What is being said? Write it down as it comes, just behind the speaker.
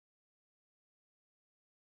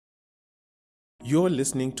You're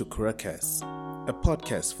listening to Kuracast, a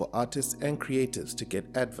podcast for artists and creatives to get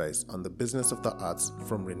advice on the business of the arts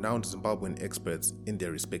from renowned Zimbabwean experts in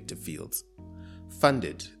their respective fields.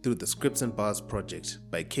 Funded through the Scripts and Bars project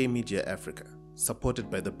by K Media Africa, supported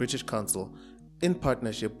by the British Council in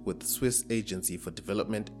partnership with Swiss Agency for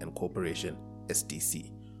Development and Cooperation,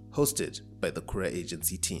 SDC, hosted by the Kura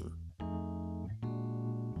Agency team.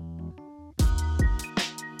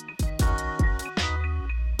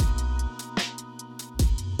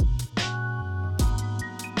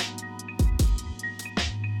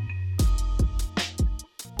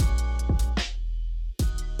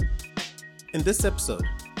 In this episode,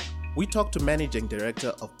 we talk to Managing Director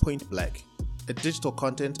of Point Black, a digital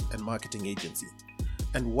content and marketing agency,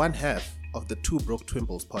 and one half of the Two Broke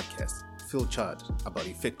Twimbles podcast, Phil Chard, about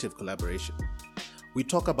effective collaboration. We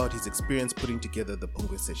talk about his experience putting together the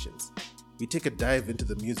Pungwe sessions. We take a dive into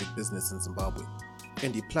the music business in Zimbabwe,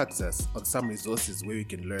 and he plugs us on some resources where we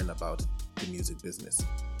can learn about the music business.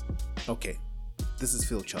 Okay, this is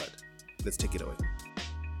Phil Chard. Let's take it away.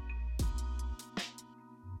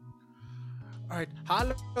 All right,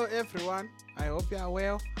 hello everyone. I hope you are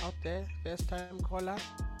well out there. First time caller.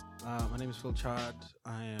 My name is Phil Chard.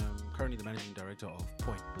 I am currently the managing director of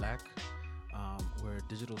Point Black. We're a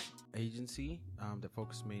digital agency that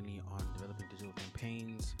focuses mainly on developing digital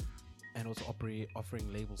campaigns and also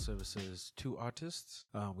offering label services to artists.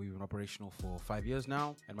 We've been operational for 5 years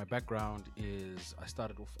now, and my background is I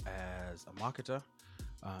started off as a marketer,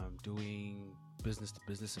 doing business to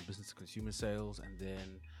business and business to consumer sales, and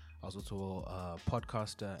then I was also a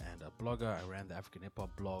podcaster and a blogger. I ran the African Hip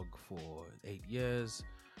Hop blog for 8 years.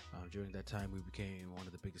 During that time, we became one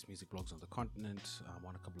of the biggest music blogs on the continent,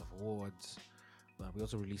 won a couple of awards. We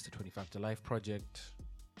also released the 25 to Life project.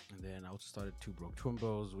 And then I also started Two Broke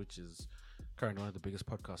Twimbles, which is currently one of the biggest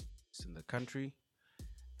podcasts in the country.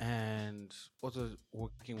 And also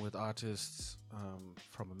working with artists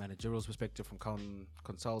from a managerial perspective, from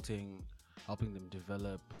consulting, helping them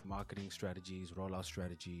develop marketing strategies, rollout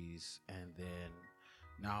strategies, and then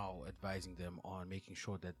now advising them on making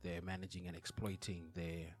sure that they're managing and exploiting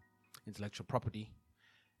their intellectual property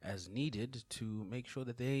as needed to make sure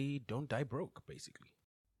that they don't die broke, basically.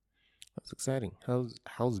 That's exciting.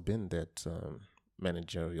 How's been that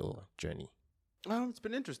managerial journey? It's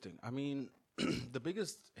been interesting. I mean, the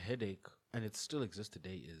biggest headache, and it still exists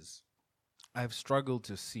today, is I've struggled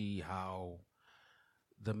to see how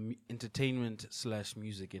the entertainment /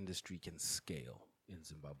 music industry can scale in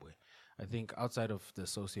Zimbabwe. I think outside of the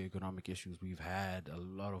socioeconomic issues, we've had a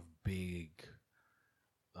lot of big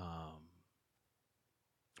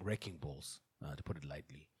wrecking balls, to put it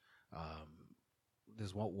lightly.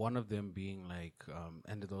 There's one of them being like,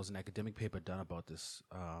 and there was an academic paper done about this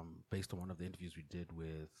based on one of the interviews we did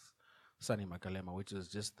with Sunny Makalema, which is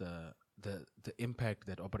just the impact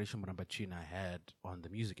that Operation Murambachina had on the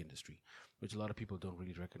music industry, which a lot of people don't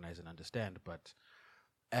really recognize and understand. But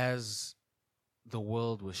as the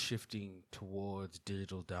world was shifting towards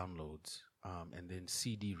digital downloads, and then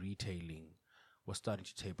CD retailing was starting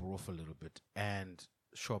to taper off a little bit, and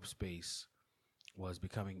shop space was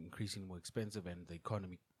becoming increasingly more expensive, and the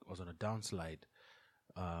economy was on a downslide,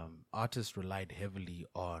 artists relied heavily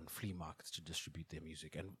on flea markets to distribute their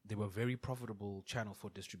music, and they were a very profitable channel for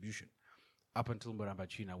distribution up until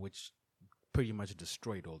Murambachina, which pretty much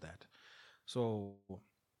destroyed all that. So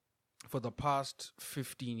for the past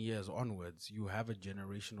 15 years onwards, you have a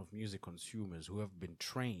generation of music consumers who have been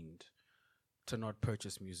trained to not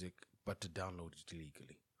purchase music but to download it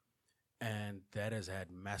illegally. And that has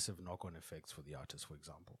had massive knock-on effects for the artists, for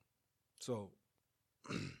example. So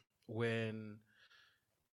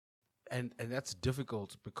and that's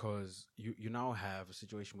difficult because you now have a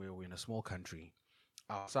situation where we're in a small country.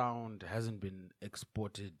 Our sound hasn't been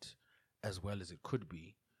exported as well as it could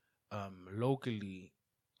be. Locally,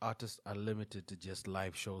 artists are limited to just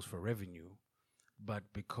live shows for revenue, but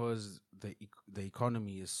because the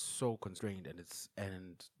economy is so constrained,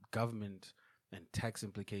 and government and tax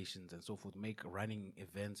implications and so forth make running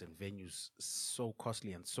events and venues so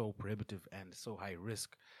costly and so prohibitive and so high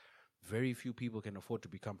risk, very few people can afford to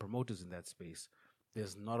become promoters in that space.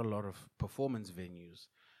 There's not a lot of performance venues,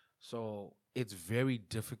 so it's very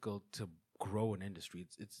difficult to grow an industry.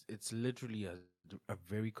 It's literally a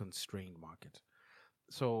very constrained market.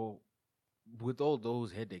 So with all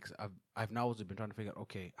those headaches, I've now also been trying to figure out,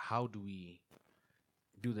 okay, how do we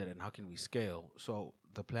do that and how can we scale? So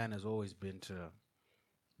the plan has always been to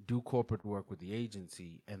do corporate work with the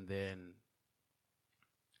agency, and then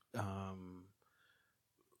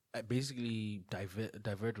basically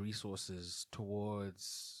divert resources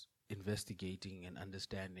towards investigating and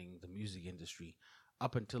understanding the music industry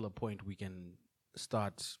up until a point we can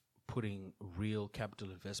start putting real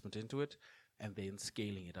capital investment into it and then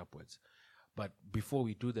scaling it upwards. But before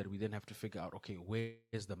we do that, we then have to figure out, okay,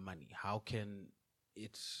 where's the money? How can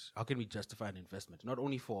we justify an investment? Not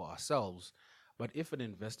only for ourselves, but if an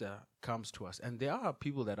investor comes to us, and there are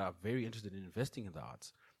people that are very interested in investing in the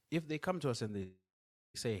arts, if they come to us and they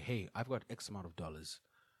say, hey, I've got X amount of dollars,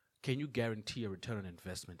 can you guarantee a return on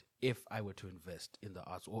investment if I were to invest in the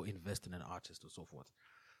arts or invest in an artist or so forth?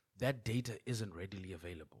 That data isn't readily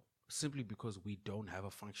available simply because we don't have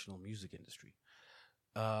a functional music industry.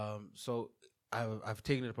 So I've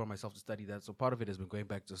taken it upon myself to study that. So part of it has been going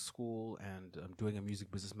back to school and doing a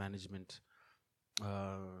music business management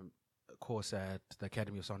course at the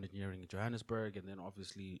Academy of Sound Engineering in Johannesburg, and then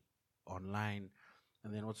obviously online,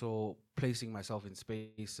 and then also placing myself in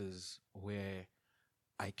spaces where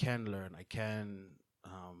I can learn, I can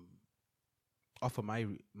offer my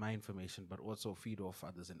information, but also feed off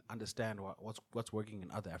others and understand what's working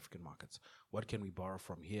in other African markets. What can we borrow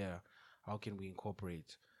from here? How can we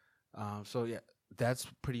incorporate? So yeah, that's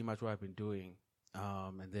pretty much what I've been doing.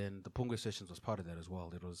 And then the Pungwe sessions was part of that as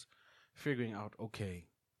well. It was figuring out, okay,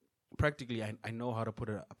 practically I know how to put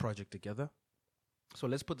a project together. So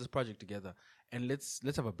let's put this project together and let's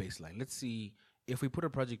have a baseline. Let's see, if we put a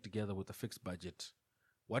project together with a fixed budget,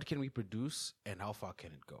 what can we produce and how far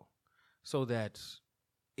can it go? So that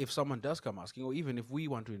if someone does come asking, or even if we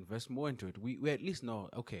want to invest more into it, we at least know,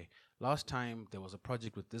 okay, last time there was a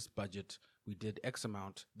project with this budget, we did X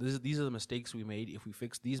amount. These are the mistakes we made. If we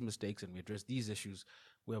fix these mistakes and we address these issues,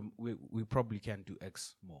 we probably can do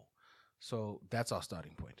X more. So that's our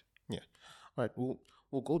starting point. Yeah. All right.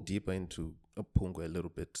 We'll go deeper into Pungwe a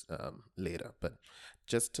little bit later, but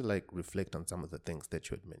just to like reflect on some of the things that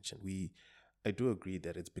you had mentioned, I do agree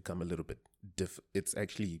that it's become a little bit it's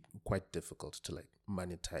actually quite difficult to like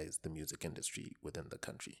monetize the music industry within the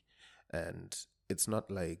country. And it's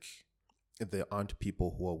not like there aren't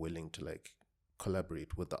people who are willing to like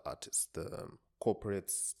collaborate with the artists. The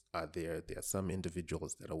corporates are there. There are some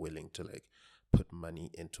individuals that are willing to like put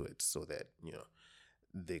money into it so that,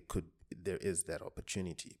 there is that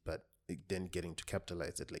opportunity, but then getting to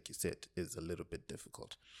capitalize it, like you said, is a little bit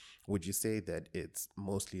difficult. Would you say that it's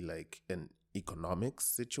mostly like an economics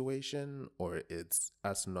situation, or it's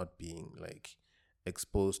us not being like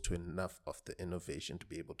exposed to enough of the innovation to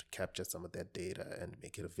be able to capture some of that data and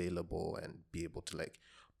make it available and be able to like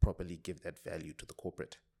properly give that value to the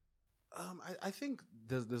corporate? I think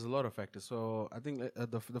there's a lot of factors. So I think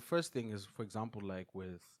the first thing is, for example, like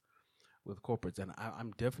with corporates, and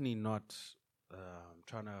I'm definitely not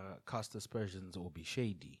trying to cast aspersions or be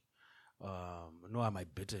shady. Nor am I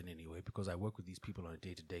bitter in any way, because I work with these people on a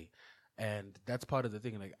day-to-day. And that's part of the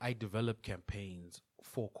thing. Like, I develop campaigns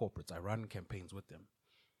for corporates. I run campaigns with them.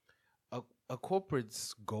 A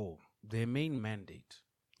corporate's goal, their main mandate,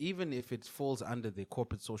 even if it falls under their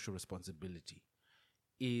corporate social responsibility,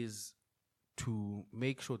 is to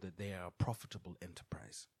make sure that they are a profitable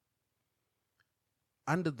enterprise.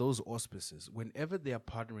 Under those auspices, whenever they are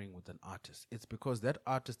partnering with an artist, it's because that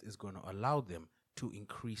artist is going to allow them to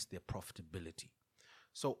increase their profitability.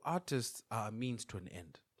 So artists are a means to an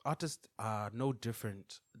end. Artists are no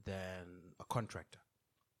different than a contractor,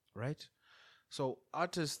 right? So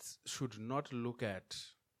artists should not look at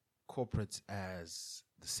corporates as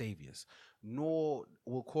the saviors, nor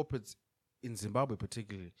will corporates in Zimbabwe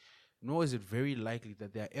particularly, nor is it very likely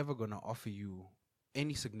that they're ever going to offer you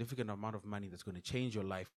any significant amount of money that's going to change your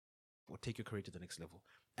life or take your career to the next level.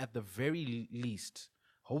 At the very least,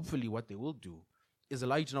 hopefully what they will do is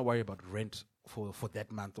allow you to not worry about rent for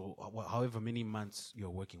that month or however many months you're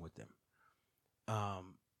working with them.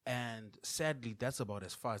 And sadly, that's about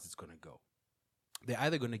as far as it's going to go. They're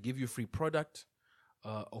either going to give you free product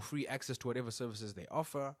or free access to whatever services they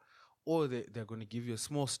offer, or they're going to give you a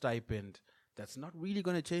small stipend that's not really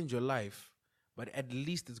going to change your life, but at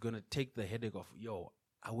least it's going to take the headache of,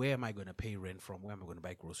 where am I going to pay rent from? Where am I going to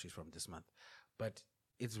buy groceries from this month? But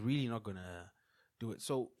it's really not going to do it.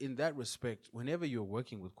 So in that respect, whenever you're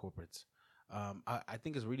working with corporates, I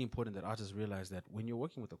think it's really important that artists realize that when you're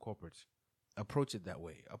working with a corporate, approach it that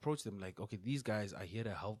way. Approach them like, okay, these guys are here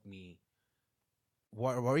to help me.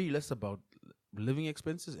 Worry less about living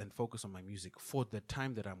expenses and focus on my music for the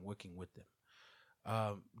time that I'm working with them.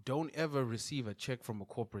 Don't ever receive a check from a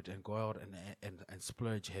corporate and go out and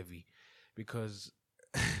splurge heavy, because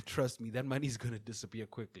trust me, that money is going to disappear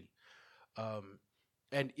quickly.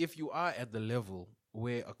 And if you are at the level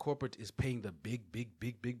where a corporate is paying the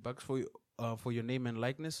big bucks for your name and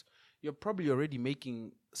likeness, you're probably already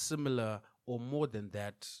making similar or more than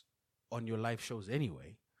that on your live shows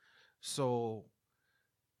anyway. So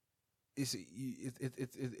it's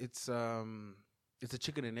it's a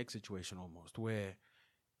chicken and egg situation almost, where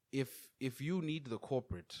if you need the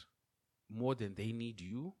corporate more than they need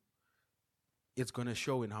you, it's going to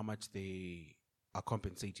show in how much they are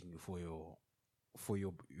compensating you for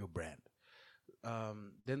your brand.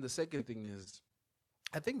 Then the second thing is,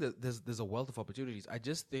 I think that there's a wealth of opportunities. I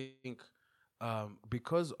just think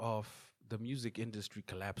because of the music industry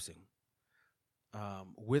collapsing,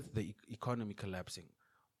 with the economy collapsing,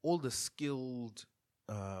 all the skilled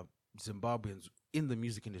Zimbabweans in the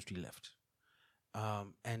music industry left.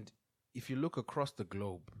 And if you look across the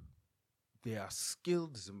globe, there are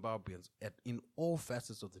skilled Zimbabweans in all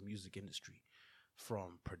facets of the music industry,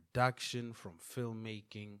 from production, from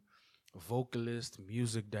filmmaking, vocalists,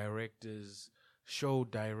 music directors, show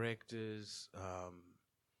directors,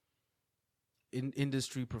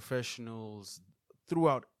 industry professionals,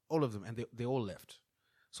 throughout all of them, and they all left.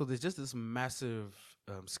 So there's just this massive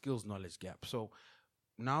skills knowledge gap. So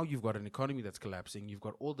now you've got an economy that's collapsing. You've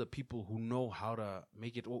got all the people who know how to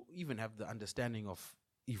make it, or even have the understanding of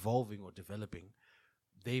evolving or developing.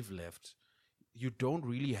 They've left. You don't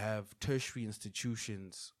really have tertiary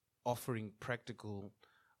institutions offering practical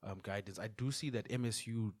guidance. I do see that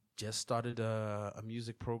MSU just started a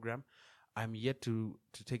music program. I'm yet to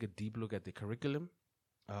take a deep look at the curriculum.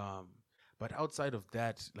 But outside of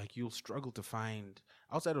that, like, you'll struggle to find,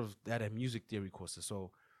 outside of that, music theory courses.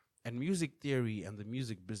 So, and music theory and the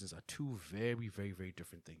music business are two very, very, very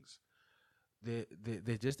different things.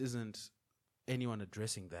 There just isn't anyone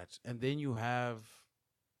addressing that. And then you have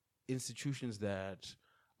institutions that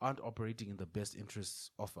aren't operating in the best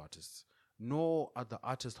interests of artists, nor are the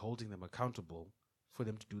artists holding them accountable for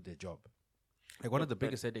them to do their job. Like, one of the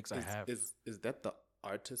biggest headaches I have is that the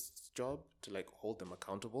artist's job to like hold them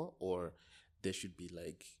accountable, or there should be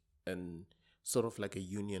like an sort of like a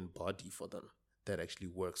union body for them that actually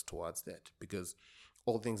works towards that? Because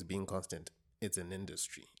all things being constant, it's an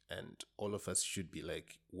industry, and all of us should be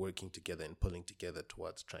like working together and pulling together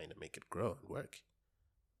towards trying to make it grow and work.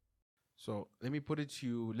 So let me put it to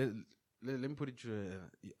you. Let me put it to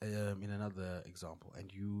you in another example.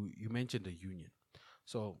 And you mentioned a union.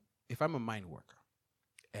 So if I'm a mine worker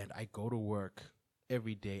and I go to work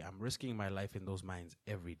every day, I'm risking my life in those mines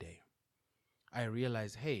every day. I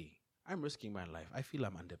realize, hey, I'm risking my life. I feel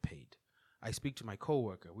I'm underpaid. I speak to my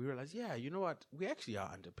coworker. We realize, yeah, you know what? We actually are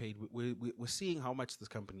underpaid. We're seeing how much this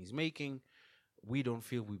company is making. We don't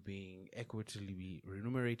feel we're being equitably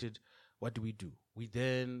remunerated. What do? We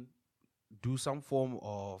then do some form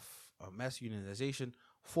of mass unionization,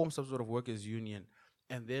 form some sort of workers' union,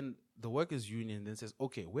 and then the workers' union then says,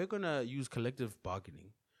 okay, we're going to use collective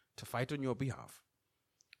bargaining to fight on your behalf.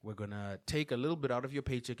 We're going to take a little bit out of your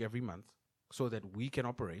paycheck every month so that we can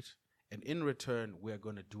operate. And in return, we're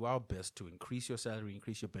going to do our best to increase your salary,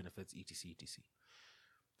 increase your benefits, etc., etc.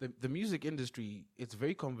 The music industry, it's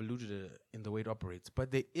very convoluted in the way it operates,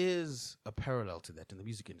 but there is a parallel to that in the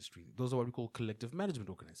music industry. Those are what we call collective management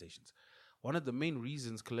organizations. One of the main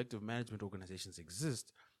reasons collective management organizations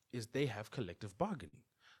exist is they have collective bargaining.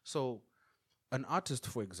 So an artist,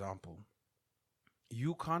 for example,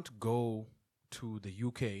 you can't go to the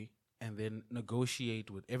UK and then negotiate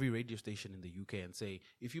with every radio station in the UK and say,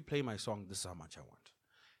 if you play my song, this is how much I want.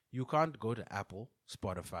 You can't go to Apple,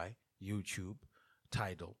 Spotify, YouTube,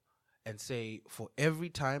 Tidal, and say, for every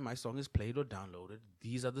time my song is played or downloaded,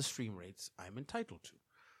 these are the stream rates I'm entitled to.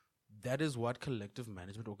 That is what collective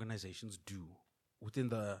management organizations do within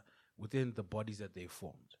the bodies that they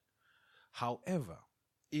formed. However,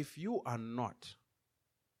 if you are not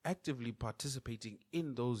actively participating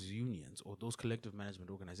in those unions or those collective management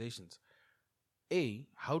organizations, A,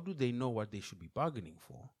 how do they know what they should be bargaining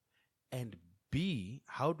for? And B,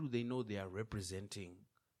 how do they know they are representing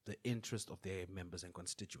the interest of their members and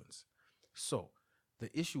constituents? So the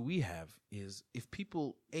issue we have is, if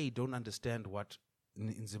people, A, don't understand what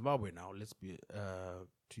in Zimbabwe now, let's be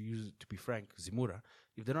to be frank, Zimura,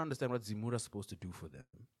 if they don't understand what Zimura is supposed to do for them,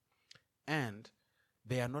 and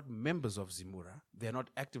they are not members of Zimura, they're not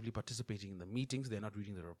actively participating in the meetings, they're not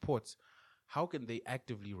reading the reports, how can they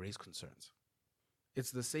actively raise concerns?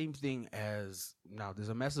 It's the same thing as, now there's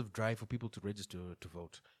a massive drive for people to register to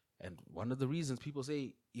vote. And one of the reasons people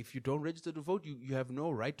say, if you don't register to vote, you have no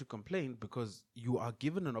right to complain, because you are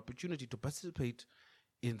given an opportunity to participate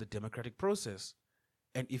in the democratic process.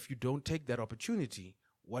 And if you don't take that opportunity,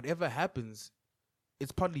 whatever happens,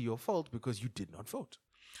 it's partly your fault because you did not vote.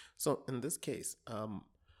 So in this case,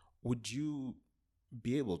 would you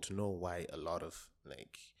be able to know why a lot of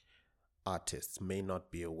like artists may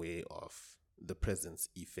not be aware of the presence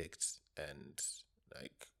effects and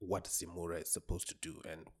like what Zimura is supposed to do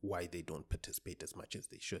and why they don't participate as much as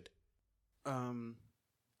they should?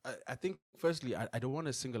 I think firstly, I don't want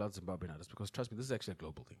to single out Zimbabwean artists because trust me, this is actually a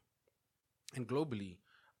global thing. And globally,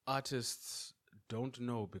 artists don't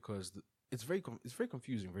know because it's very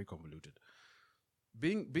confusing, very convoluted.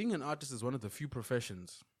 Being an artist is one of the few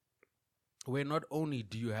professions where not only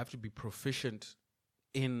do you have to be proficient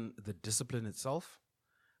in the discipline itself,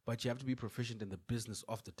 but you have to be proficient in the business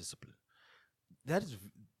of the discipline.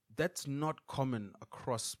 That's not common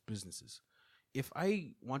across businesses. If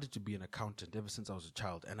I wanted to be an accountant ever since I was a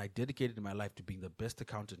child, and I dedicated my life to being the best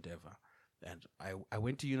accountant ever, and I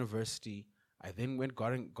went to university, I then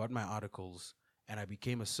got my articles, and I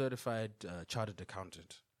became a certified chartered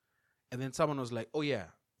accountant. And then someone was like, "Oh yeah,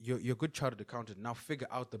 you're a good chartered accountant. Now figure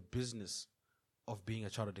out the business of being a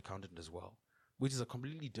chartered accountant as well," which is a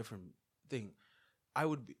completely different thing.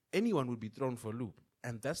 Anyone would be thrown for a loop,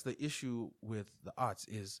 and that's the issue with the arts.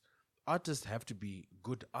 Is artists have to be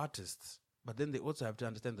good artists, but then they also have to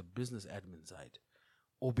understand the business admin side,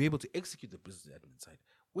 or be able to execute the business admin side,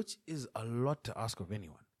 which is a lot to ask of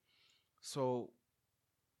anyone. So,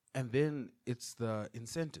 and then it's the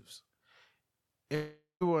incentives.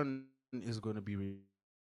 Everyone is going to be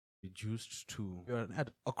reduced to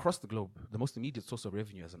across the globe. The most immediate source of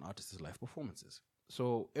revenue as an artist is live performances.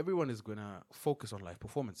 So everyone is going to focus on live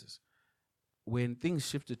performances. When things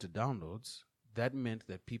shifted to downloads, that meant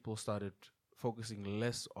that people started focusing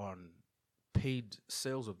less on paid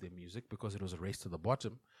sales of their music because it was a race to the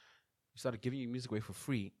bottom. You started giving your music away for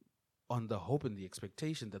free on the hope and the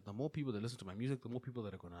expectation that the more people that listen to my music, the more people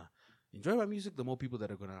that are going to enjoy my music, the more people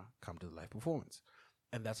that are going to come to the live performance.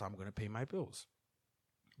 And that's how I'm going to pay my bills.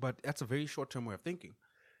 But that's a very short-term way of thinking.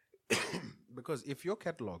 Because if your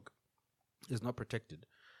catalog is not protected,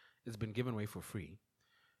 it's been given away for free,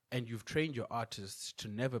 and you've trained your artists to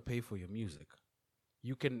never pay for your music,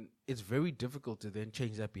 it's very difficult to then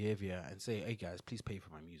change that behavior and say, "Hey guys, please pay for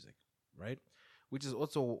my music," right? It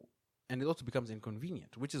also becomes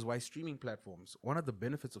inconvenient, which is why streaming platforms, one of the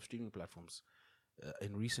benefits of streaming platforms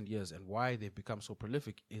in recent years and why they've become so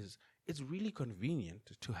prolific is it's really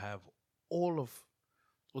convenient to have or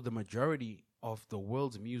the majority of the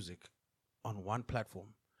world's music on one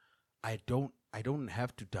platform. I don't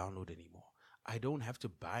have to download anymore. I don't have to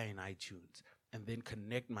buy an iTunes and then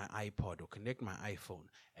connect my iPod or connect my iPhone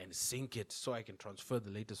and sync it so I can transfer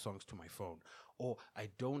the latest songs to my phone. Or I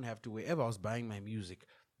don't have to, wherever I was buying my music,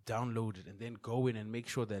 download it and then go in and make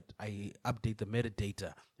sure that I update the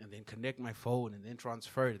metadata and then connect my phone and then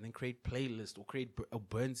transfer it and then create playlists or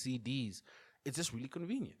burn CDs. It's just really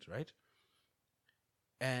convenient, right?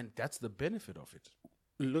 And that's the benefit of it.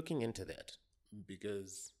 Looking into that,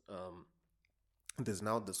 because there's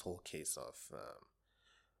now this whole case of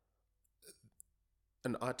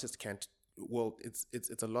an artist can't. Well,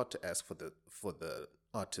 it's a lot to ask for the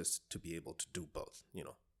artist to be able to do both.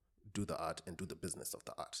 Do the art and do the business of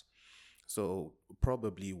the art. So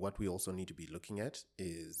probably what we also need to be looking at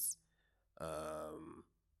is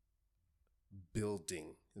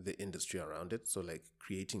building the industry around it. So like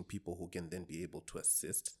creating people who can then be able to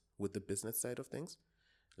assist with the business side of things.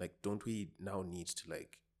 Like, don't we now need to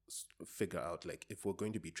like figure out, like, if we're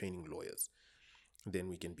going to be training lawyers, then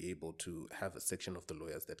we can be able to have a section of the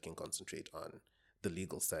lawyers that can concentrate on the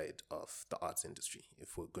legal side of the arts industry.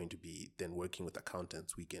 If we're going to be then working with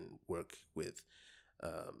accountants, we can work with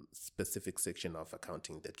specific section of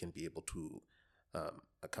accounting that can be able to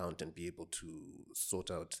account and be able to sort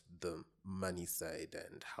out the money side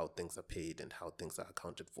and how things are paid and how things are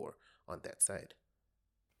accounted for on that side.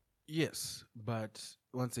 Yes, but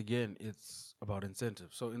once again, it's about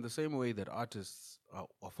incentives. So in the same way that artists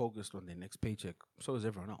are focused on their next paycheck, so is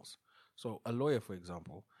everyone else. So a lawyer, for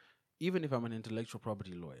example, even if I'm an intellectual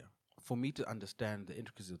property lawyer, for me to understand the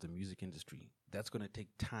intricacies of the music industry, that's going to take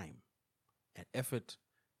time and effort,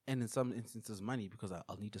 and in some instances money, because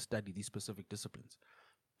I'll need to study these specific disciplines.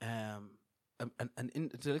 An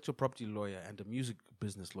intellectual property lawyer and a music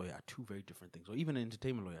business lawyer are two very different things, or even an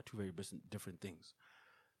entertainment lawyer are two very different things.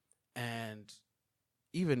 And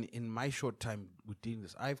even in my short time with doing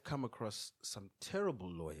this, I've come across some terrible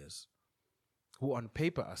lawyers who on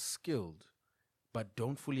paper are skilled but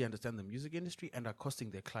don't fully understand the music industry and are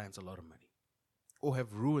costing their clients a lot of money or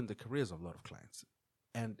have ruined the careers of a lot of clients.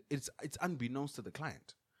 And it's unbeknownst to the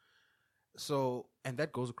client. So, and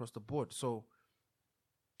that goes across the board. So,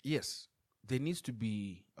 yes, there needs to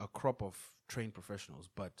be a crop of trained professionals,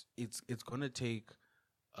 but it's going to take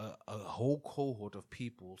a whole cohort of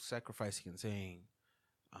people sacrificing and saying,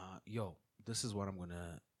 yo, this is what I'm going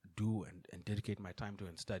to do and dedicate my time to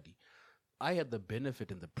and study. I had the benefit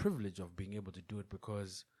and the privilege of being able to do it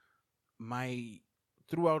because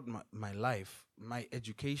throughout my life, my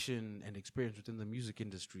education and experience within the music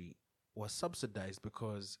industry was subsidized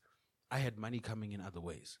because I had money coming in other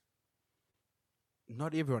ways.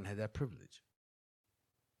 Not everyone had that privilege.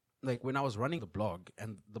 Like when I was running the blog,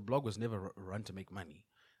 and the blog was never run to make money.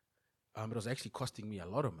 It was actually costing me a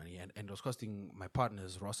lot of money, and it was costing my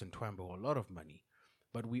partners, Ross and Twambo, a lot of money.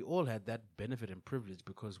 But we all had that benefit and privilege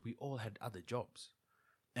because we all had other jobs.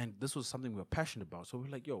 And this was something we were passionate about. So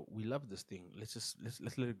we're like, yo, we love this thing. Let's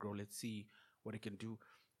let it grow. Let's see what it can do.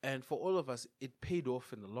 And for all of us, it paid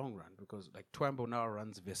off in the long run because like Twambo now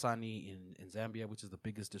runs Vesani in Zambia, which is the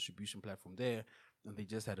biggest distribution platform there. And they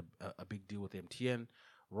just had a big deal with MTN.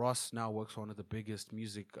 Ross now works for one of the biggest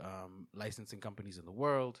music licensing companies in the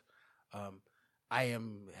world. I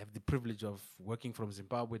have the privilege of working from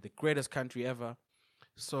Zimbabwe, the greatest country ever.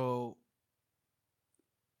 So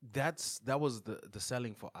that was the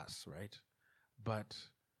selling for us, right? But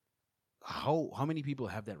how many people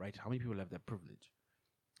have that right? How many people have that privilege?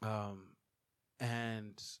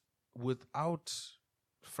 And without,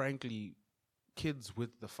 frankly, kids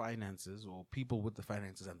with the finances or people with the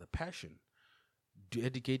finances and the passion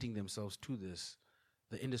dedicating themselves to this,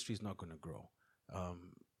 the industry is not going to grow.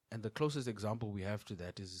 And the closest example we have to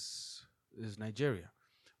that is Nigeria.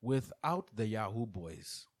 Without the Yahoo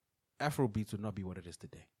boys, Afrobeats would not be what it is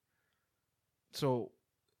today. So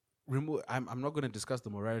I'm not going to discuss the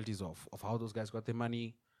moralities of how those guys got their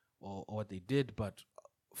money or what they did, but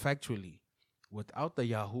factually, without the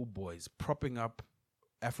Yahoo boys propping up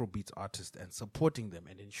Afrobeats artists and supporting them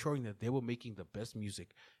and ensuring that they were making the best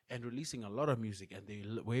music and releasing a lot of music and they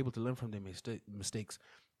were able to learn from their mistakes,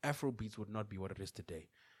 Afrobeats would not be what it is today.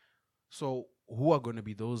 So who are going to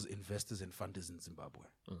be those investors and funders in Zimbabwe?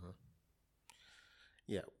 Mm-hmm.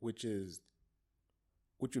 Yeah, which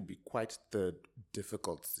would be quite the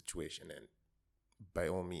difficult situation, and by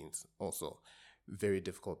all means also very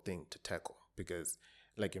difficult thing to tackle because,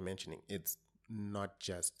 like you're mentioning, it's not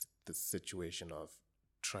just the situation of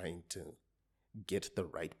trying to get the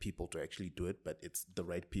right people to actually do it, but it's the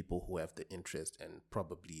right people who have the interest and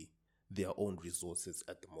probably their own resources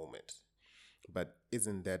at the moment. But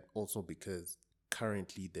isn't that also because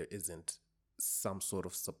currently there isn't some sort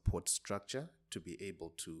of support structure to be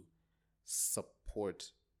able to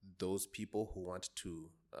support those people who want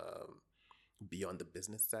to be on the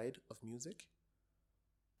business side of music?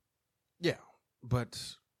 Yeah, but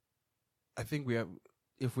I think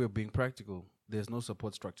if we're being practical, there's no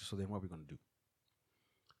support structure, so then what are we going to do?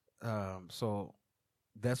 So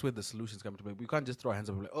that's where the solutions come to play. We can't just throw our hands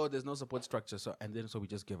up and be like, oh, there's no support structure, so we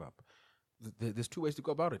just give up. There's two ways to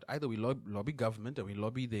go about it. Either we lobby government and we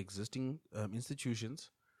lobby the existing institutions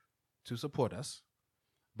to support us,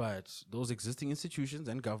 but those existing institutions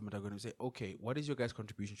and government are going to say, okay, what is your guys'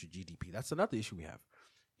 contribution to GDP? That's another issue we have,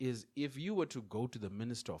 is if you were to go to the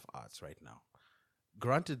Minister of Arts right now,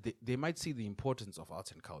 granted, they might see the importance of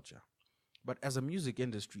arts and culture, but as a music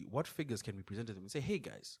industry, what figures can we present to them and say, hey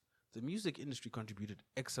guys, the music industry contributed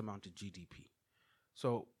X amount to GDP.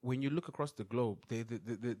 So when you look across the globe,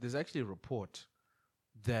 there's actually a report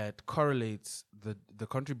that correlates the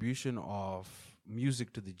contribution of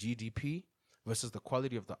music to the GDP versus the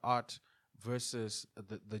quality of the art versus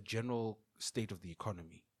the general state of the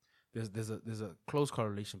economy. There's a close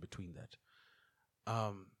correlation between that.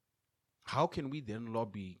 How can we then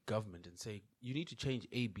lobby government and say, you need to change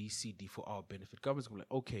A, B, C, D for our benefit? Government's going to be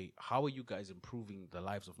like, okay, how are you guys improving the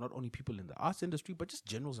lives of not only people in the arts industry, but just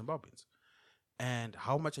general Zimbabweans? And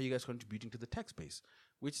how much are you guys contributing to the tax base?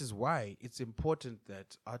 Which is why it's important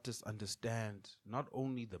that artists understand not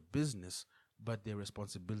only the business, but their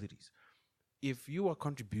responsibilities. If you are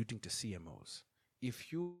contributing to CMOs,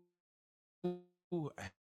 if you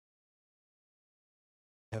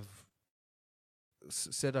have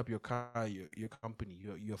set up your company,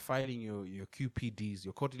 you're filing your QPDs,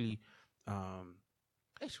 your quarterly, what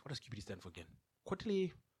does QPD stand for again?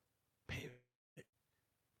 Quarterly pay.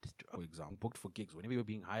 For example, booked for gigs. Whenever you're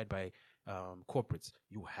being hired by corporates,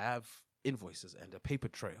 you have invoices and a paper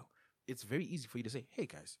trail. It's very easy for you to say, hey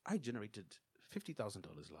guys, I generated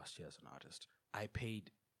 $50,000 last year as an artist. I paid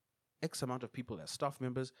X amount of people as staff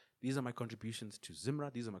members. These are my contributions to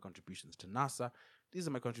Zimra. These are my contributions to NASA. These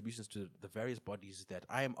are my contributions to the various bodies that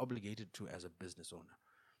I am obligated to as a business owner.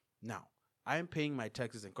 Now, I am paying my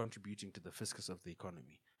taxes and contributing to the fiscus of the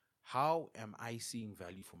economy. How am I seeing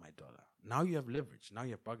value for my dollar? Now you have leverage. Now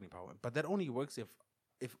you have bargaining power. But that only works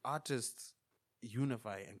if artists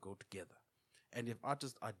unify and go together, and if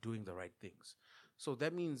artists are doing the right things. So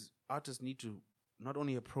that means artists need to not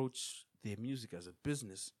only approach their music as a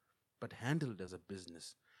business, but handle it as a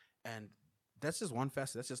business. And that's just one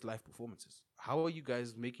facet. That's just live performances. How are you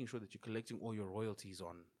guys making sure that you're collecting all your royalties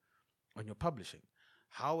on your publishing?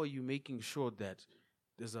 How are you making sure that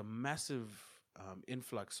there's a massive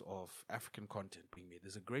influx of African content being made.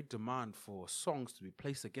 There's a great demand for songs to be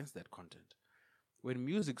placed against that content. When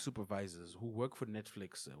music supervisors who work for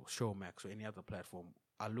Netflix or Showmax or any other platform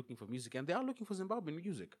are looking for music, and they are looking for Zimbabwean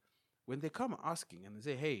music, when they come asking and they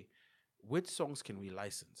say, hey, which songs can we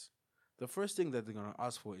license? The first thing that they're going to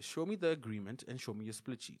ask for is show me the agreement and show me your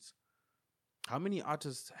split sheets. How many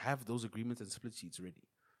artists have those agreements and split sheets ready?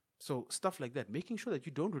 So stuff like that, making sure that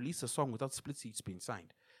you don't release a song without split sheets being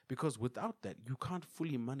signed, because without that, you can't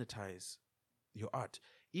fully monetize your art.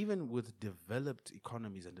 Even with developed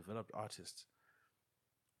economies and developed artists,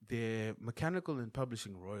 their mechanical and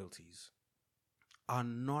publishing royalties are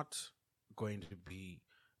not going to be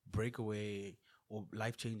breakaway or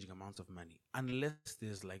life-changing amounts of money unless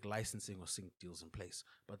there's like licensing or sync deals in place.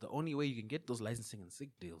 But the only way you can get those licensing and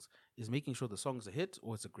sync deals is making sure the song's a hit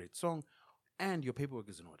or it's a great song and your paperwork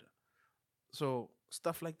is in order. So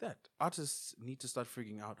stuff like that. Artists need to start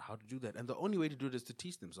figuring out how to do that. And the only way to do it is to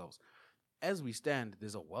teach themselves. As we stand,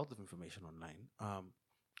 there's a wealth of information online.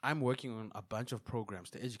 I'm working on a bunch of programs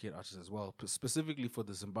to educate artists as well, specifically for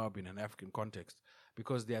the Zimbabwean and African context,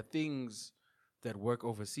 because there are things that work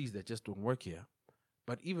overseas that just don't work here.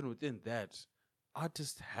 But even within that,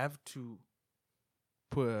 artists have to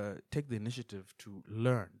take the initiative to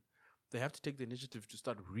learn. They have to take the initiative to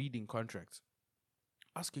start reading contracts,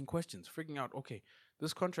 asking questions, figuring out, okay,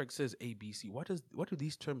 this contract says A, B, C. What do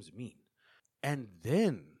these terms mean? And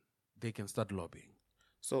then they can start lobbying.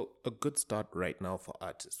 So a good start right now for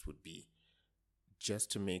artists would be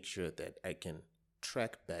just to make sure that I can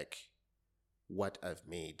track back what I've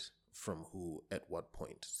made from who at what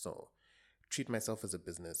point. So treat myself as a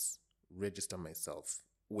business, register myself,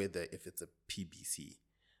 whether if it's a PBC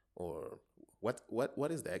or what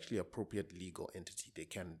is the actually appropriate legal entity they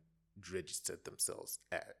can register themselves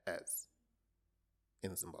as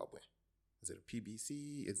in Zimbabwe. Is it a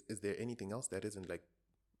PBC? Is there anything else that isn't like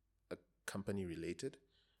a company related?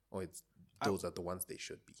 Or those are the ones they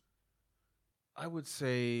should be? I would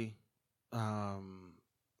say, well,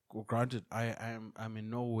 granted, I'm in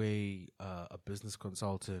no way a business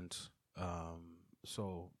consultant,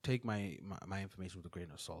 so take my information with a grain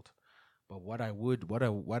of salt. But what I would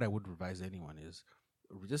advise anyone is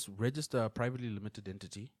just register a privately limited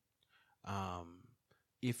entity.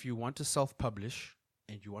 If you want to self-publish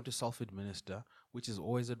and you want to self-administer, which is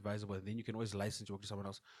always advisable, and then you can always license your work to someone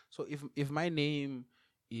else. So if my name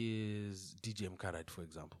is DJ Mkarad, for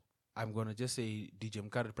example, I'm going to just say DJ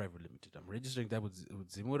Mkarad Private Limited. I'm registering that with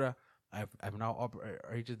Zimura. I've now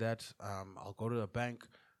operated that. I'll go to a bank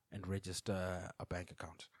and register a bank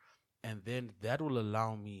account. And then that will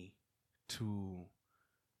allow me to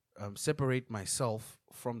separate myself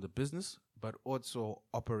from the business, but also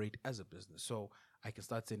operate as a business. So I can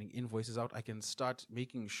start sending invoices out. I can start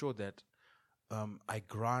making sure that I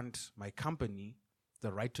grant my company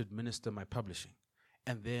the right to administer my publishing.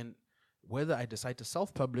 And then whether I decide to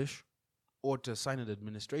self-publish or to sign an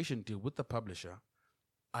administration deal with the publisher,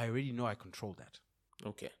 I already know I control that.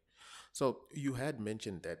 Okay. So you had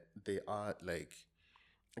mentioned that there are like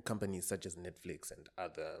companies such as Netflix and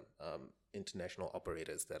other international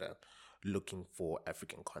operators that are looking for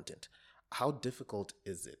African content. How difficult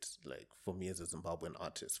is it, like for me as a Zimbabwean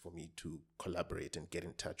artist, for me to collaborate and get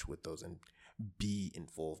in touch with those and be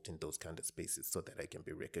involved in those kind of spaces so that I can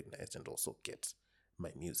be recognized and also get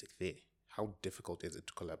my music there? How difficult is it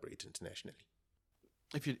to collaborate internationally?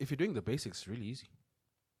 If you're doing the basics, it's really easy.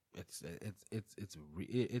 It's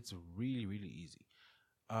really easy.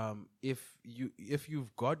 If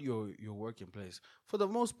you've got your work in place, for the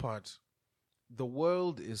most part, the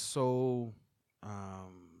world is so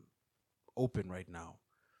open right now.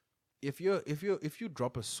 If you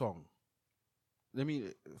drop a song,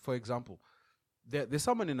 for example, there's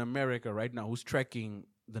someone in America right now who's tracking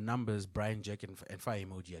the numbers Brian Jack and Fire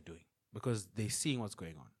Emoji are doing because they're seeing what's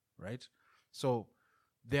going on, right? So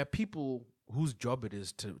there are people whose job it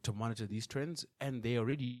is to monitor these trends, and they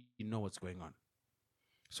already know what's going on.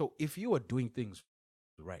 So if you are doing things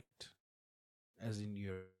right, as in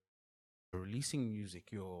you're releasing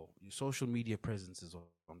music, your social media presence is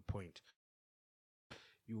on point,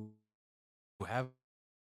 you have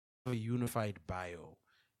a unified bio,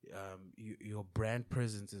 your brand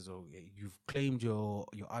presence is okay, you've claimed your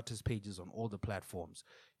artist pages on all the platforms.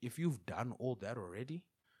 If you've done all that already,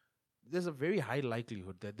 there's a very high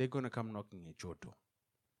likelihood that they're going to come knocking at your door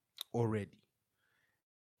already.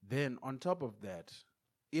 Then on top of that,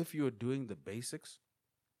 if you're doing the basics,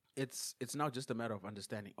 it's now just a matter of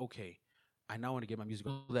understanding, okay, I now want to get my music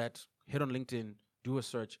on that, hit on LinkedIn, do a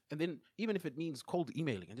search, and then even if it means cold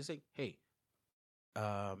emailing and just say, hey,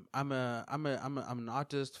 I'm an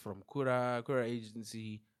artist from Kura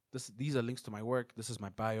Agency. These are links to my work. This is my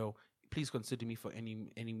bio. Please consider me for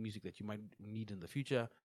any music that you might need in the future.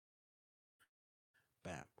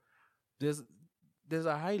 Bam. There's there's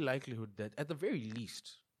a high likelihood that at the very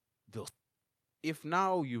least they'll, if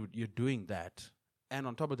now you're doing that, and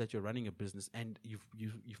on top of that you're running a business and you've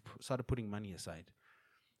started putting money aside,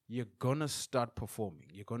 you're gonna start performing,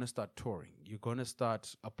 you're gonna start touring, you're gonna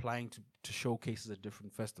start applying to showcases at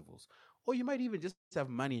different festivals, or you might even just have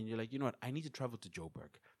money and you're like, you know what, I need to travel to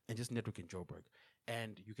Joburg and just network in Joburg,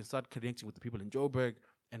 and you can start connecting with the people in Joburg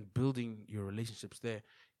and building your relationships there.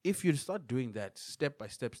 If you start doing that step by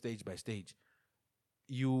step, stage by stage,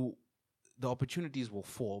 you the opportunities will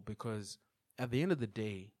fall, because at the end of the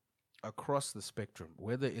day, across the spectrum,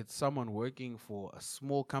 whether it's someone working for a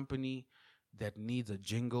small company that needs a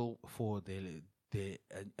jingle for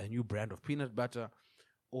a new brand of peanut butter,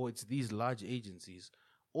 or it's these large agencies,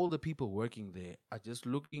 all the people working there are just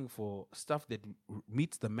looking for stuff that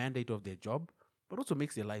meets the mandate of their job, but also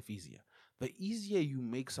makes their life easier. The easier you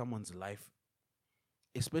make someone's life,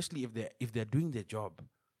 especially if they're doing their job,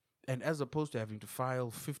 and as opposed to having to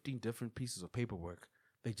file 15 different pieces of paperwork,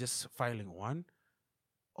 they're just filing one.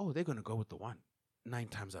 Oh, they're going to go with the one 9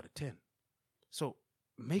 times out of 10. So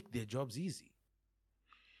make their jobs easy.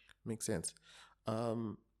 Makes sense.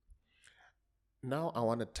 Um, Now I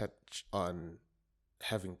want to touch on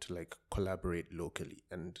having to like collaborate locally,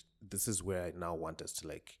 and this is where I now want us to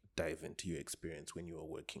like dive into your experience when you were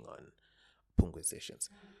working on Pungwe sessions.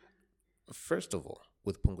 First of all,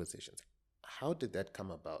 with Pungwe sessions, how did that come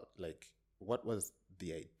about? Like, what was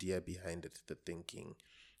the idea behind it, the thinking?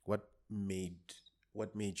 What made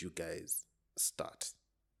what made you guys start?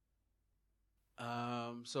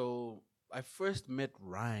 So I first met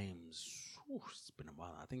Rhymes. It's been a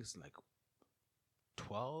while. I think it's like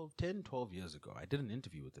 12 years ago. I did an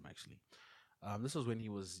interview with him actually. This was when he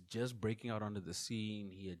was just breaking out onto the scene.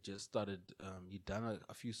 He had just started. He'd done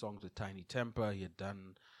a few songs with Tiny Temper. He had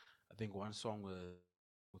done, I think, one song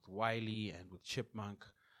with Wiley and with Chipmunk.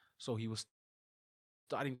 So he was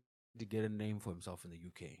starting to get a name for himself in the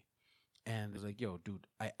UK. And he was like, "Yo, dude,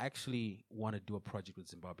 I actually want to do a project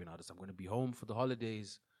with Zimbabwean artists. I'm going to be home for the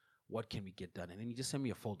holidays. What can we get done?" And then he just sent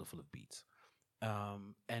me a folder full of beats.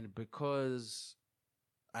 And because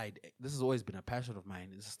this has always been a passion of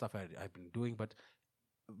mine. This is stuff I've been doing, but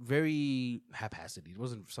very haphazardly. It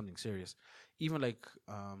wasn't something serious. Even like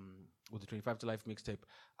with the 25 to Life mixtape,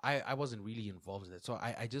 I wasn't really involved in it. So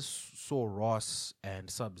I just saw Ross and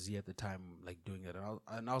Sub Z at the time like doing it,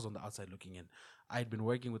 and I was on the outside looking in. I'd been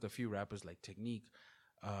working with a few rappers like Technique,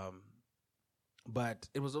 um, but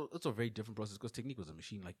it's a very different process because Technique was a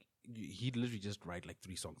machine. Like he'd literally just write like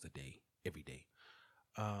 3 songs a day, every day.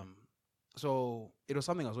 Um, so it was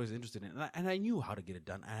something I was always interested in, and I knew how to get it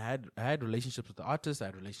done. I had relationships with the artists, I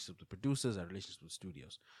had relationships with producers, I had relationships with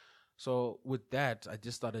studios. So with that, I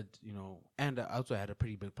just started, and I also had a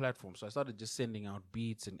pretty big platform. So I started just sending out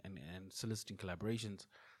beats and soliciting collaborations,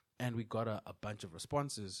 and we got a bunch of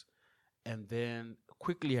responses. And then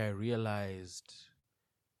quickly I realized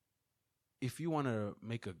if you want to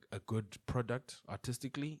make a good product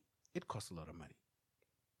artistically, it costs a lot of money.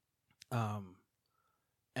 Um,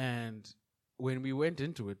 and when we went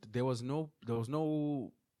into it, there was no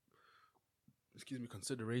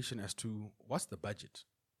consideration as to what's the budget.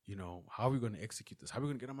 How are we going to execute this? How are we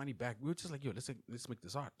going to get our money back? We were just like, yo, let's make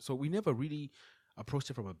this art. So we never really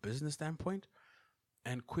approached it from a business standpoint,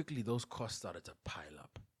 and quickly those costs started to pile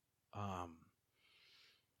up.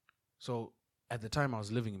 So at the time I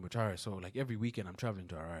was living in Mutare, so like every weekend I'm traveling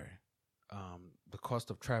to Harare. The cost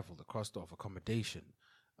of travel, the cost of accommodation.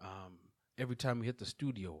 Every time we hit the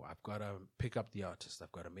studio, I've got to pick up the artist.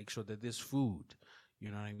 I've got to make sure that there's food. You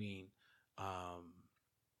know what I mean?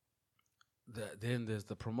 Then there's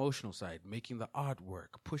the promotional side, making the artwork,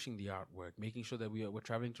 pushing the artwork, making sure that we're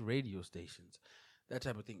traveling to radio stations, that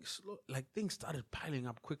type of thing. Like things started piling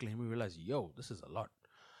up quickly, and we realized, yo, this is a lot.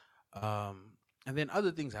 And then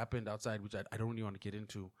other things happened outside, which I don't really want to get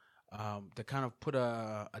into. That kind of put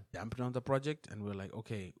a dampener on the project, and we're like,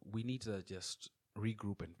 okay, we need to just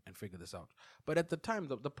regroup and figure this out. But at the time,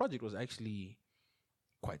 the project was actually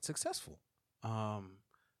quite successful.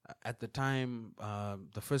 At the time,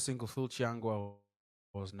 the first single, Phil Chard,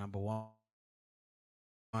 was number 1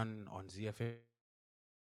 on ZFM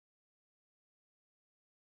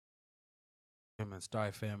and Star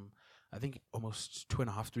FM, I think almost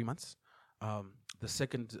 2.5, 3 months. The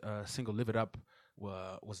second single, Live It Up,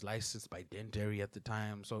 was licensed by Dairy at the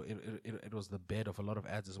time, so it was the bed of a lot of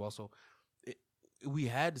ads as well. So we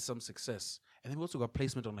had some success, and then we also got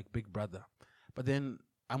placement on like Big Brother. But then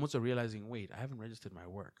I'm also realizing, wait, I haven't registered my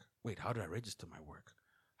work. Wait, how do I register my work?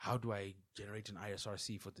 How do I generate an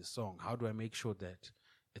ISRC for this song? How do I make sure that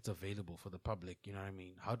it's available for the public? You know what I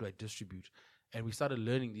mean? How do I distribute? And we started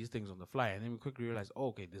learning these things on the fly, and then we quickly realized, oh,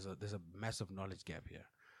 okay, there's a massive knowledge gap here.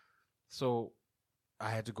 So I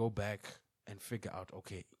had to go back and figure out,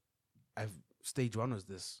 okay, stage one was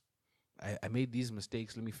this. I made these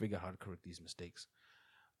mistakes. Let me figure out how to correct these mistakes.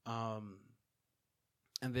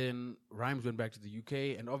 And then Rhymes went back to the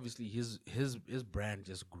UK, and obviously his brand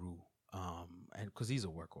just grew. And because he's a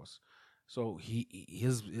workhorse, so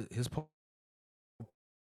his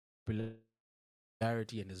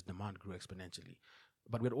popularity and his demand grew exponentially.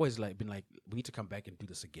 But we'd always been like, we need to come back and do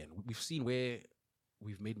this again. We've seen where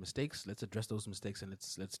we've made mistakes. Let's address those mistakes, and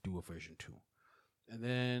let's do a version 2. And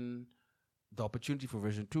then the opportunity for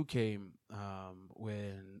version 2 came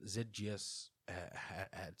when ZGS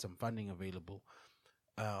had some funding available.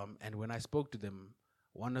 And when I spoke to them,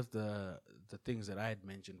 one of the things that I had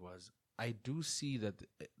mentioned was, I do see that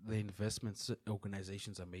the investments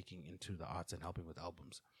organizations are making into the arts and helping with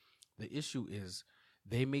albums. The issue is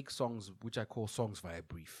they make songs, which I call songs via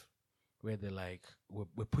brief, where they're like,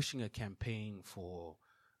 we're pushing a campaign for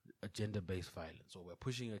a gender-based violence, or we're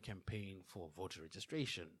pushing a campaign for voter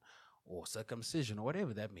registration or circumcision or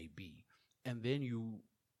whatever that may be. And then you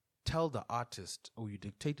tell the artist, or you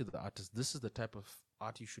dictate to the artist, this is the type of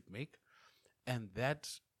art you should make. And that,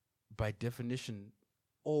 by definition,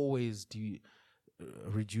 always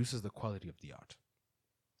reduces the quality of the art.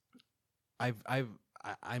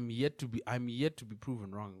 I'm yet to be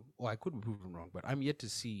proven wrong, or I could be proven wrong, but I'm yet to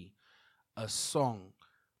see a song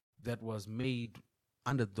that was made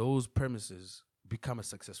under those premises become a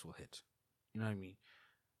successful hit. You know what I mean?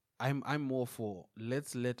 I'm more for,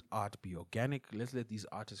 let's let art be organic. Let's let these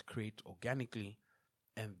artists create organically,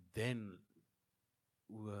 and then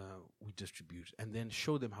we distribute, and then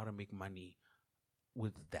show them how to make money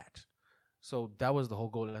with that. So that was the whole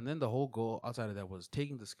goal. And then the whole goal outside of that was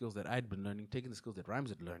taking the skills that I'd been learning, taking the skills that Rhymes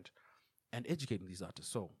had learned, and educating these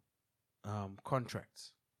artists. So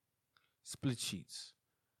contracts, split sheets,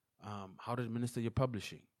 how to administer your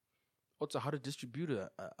publishing, also how to distribute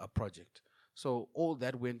a project. So all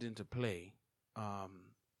that went into play.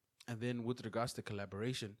 And then with regards to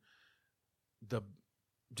collaboration,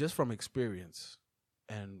 just from experience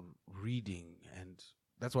and reading, and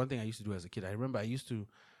that's one thing I used to do as a kid. I remember I used to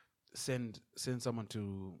send someone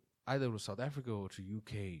to either South Africa or to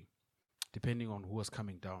UK, depending on who was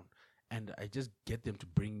coming down, and I just get them to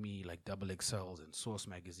bring me like Double XLs and Source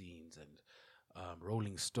magazines and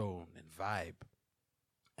Rolling Stone and Vibe.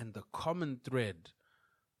 And the common thread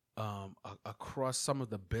across some of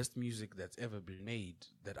the best music that's ever been made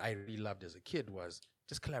that I really loved as a kid was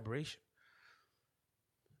just collaboration.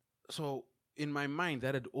 So in my mind,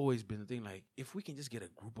 that had always been the thing, like, if we can just get a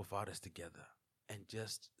group of artists together and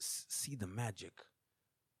just see the magic,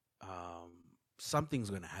 something's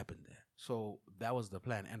going to happen there. So that was the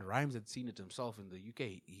plan. And Rhymes had seen it himself in the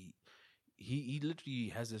UK. He literally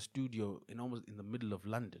has a studio almost in the middle of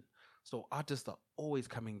London. So artists are always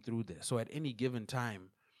coming through there. So at any given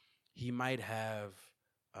time, he might have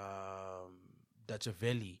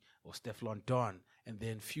Dachavelli or Stefflon Don, and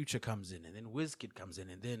then Future comes in, and then Wizkid comes in,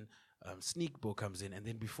 and then Sneakbo comes in, and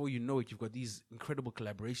then before you know it, you've got these incredible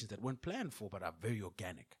collaborations that weren't planned for but are very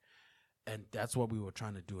organic. And that's what we were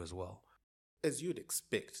trying to do as well. As you'd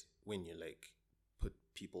expect when you put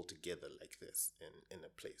people together like this in a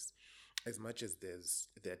place, as much as there's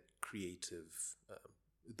that creative,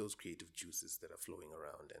 those creative juices that are flowing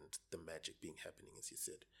around and the magic being happening, as you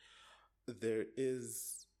said, there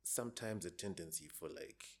is sometimes a tendency for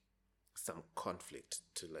some conflict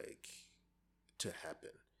to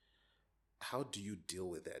happen. How do you deal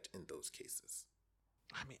with that in those cases?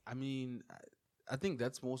 I think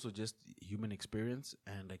that's more so just human experience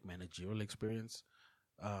and managerial experience.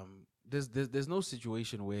 There's no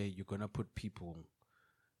situation where you're gonna put people,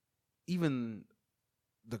 even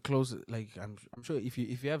the closest. I'm sure if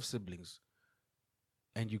you have siblings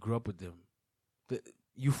and you grew up with them,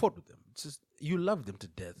 you fought with them. It's just, you love them to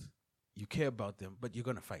death, you care about them, but you're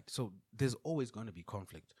gonna fight. So there's always gonna be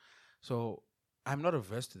conflict. So I'm not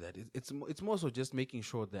averse to that. It's more so just making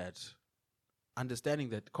sure that, understanding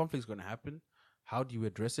that conflict's gonna happen. How do you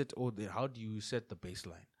address it, or how do you set the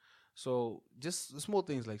baseline? So just small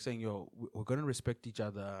things like saying, we're going to respect each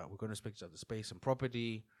other. We're going to respect each other's space and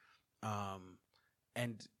property.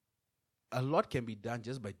 And a lot can be done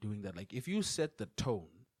just by doing that. Like, if you set the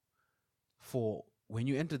tone for when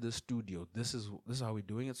you enter the studio, this is how we're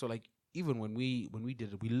doing it. So even when we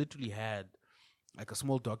did it, we literally had a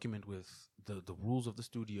small document with the rules of the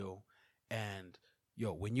studio, and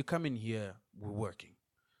when you come in here, we're working.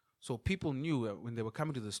 So people knew when they were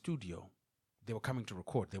coming to the studio, they were coming to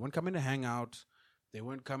record. They weren't coming to hang out. They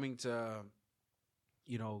weren't coming to,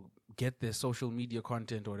 get their social media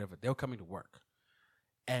content or whatever. They were coming to work.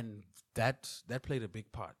 And that played a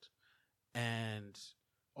big part. And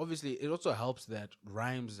obviously, it also helps that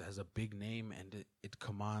Rhymes has a big name and it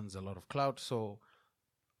commands a lot of clout. So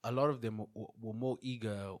a lot of them were more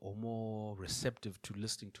eager or more receptive to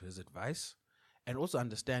listening to his advice. And also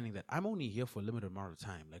understanding that I'm only here for a limited amount of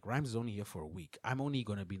time. Like Rhymes is only here for a week. I'm only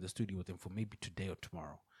going to be in the studio with him for maybe today or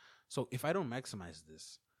tomorrow. So if I don't maximize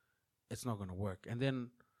this, it's not going to work. And then,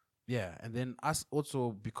 and then us also,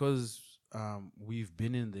 because we've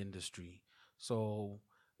been in the industry. So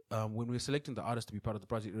when we were selecting the artists to be part of the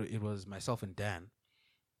project, it was myself and Dan.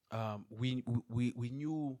 We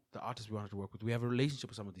knew the artists we wanted to work with. We have a relationship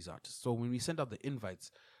with some of these artists. So when we sent out the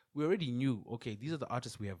invites, we already knew, okay, these are the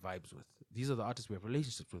artists we have vibes with. These are the artists we have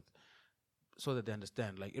relationships with, so that they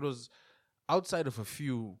understand. Like, it was outside of a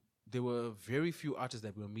few, there were very few artists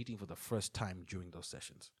that we were meeting for the first time during those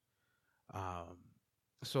sessions.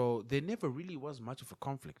 So there never really was much of a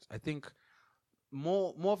conflict. I think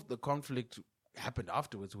more of the conflict happened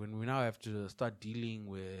afterwards, when we now have to start dealing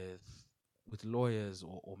with lawyers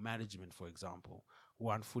or management, for example, who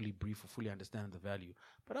aren't fully briefed or fully understand the value.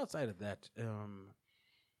 But outside of that,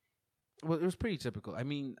 well, it was pretty typical. I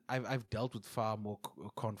mean, I've dealt with far more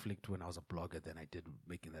conflict when I was a blogger than I did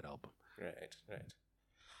making that album. Right.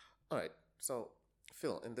 All right. So,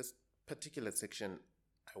 Phil, in this particular section,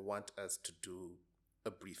 I want us to do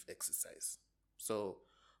a brief exercise. So,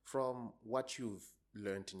 from what you've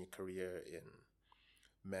learned in your career in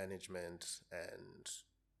management and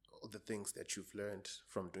all the things that you've learned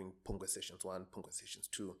from doing Punga Sessions 1, Punga Sessions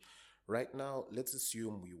 2, right now, let's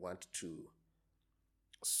assume we want to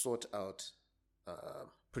sort out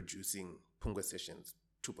producing Punga Sessions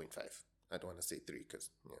 2.5. I don't want to say 3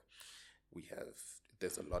 because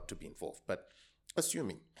there's a lot to be involved. But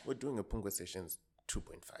assuming we're doing a Punga Sessions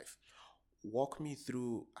 2.5, walk me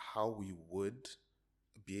through how we would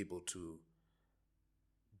be able to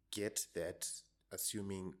get that,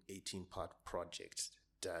 assuming 18-part project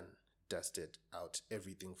done, dusted out,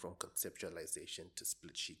 everything from conceptualization to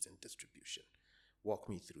split sheets and distribution. Walk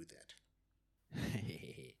me through that.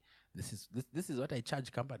 This is what I charge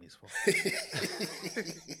companies for.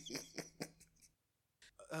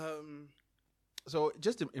 So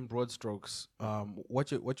just in broad strokes,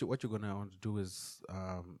 what you're gonna want to do is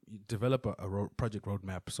you develop a project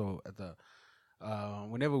roadmap. So at the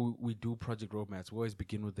whenever we do project roadmaps, we always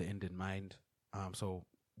begin with the end in mind. So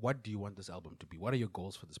what do you want this album to be? What are your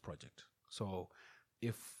goals for this project? So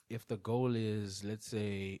if the goal is, let's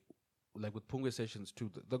say, like with Punga Sessions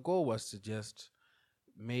 2, the goal was to just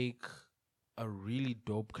make a really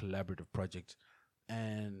dope collaborative project.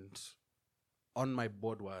 And on my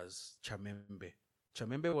board was Chamembe.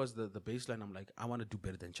 Chamembe was the baseline. I'm like, I want to do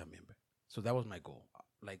better than Chamembe. So that was my goal.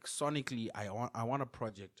 Like sonically, I want a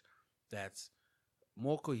project that's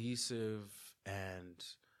more cohesive and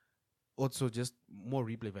also just more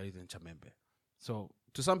replay value than Chamembe. So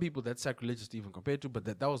to some people, that's sacrilegious to even compare to, but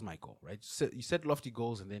that was my goal, right? You set lofty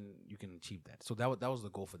goals and then you can achieve that. So that was the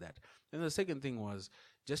goal for that. And the second thing was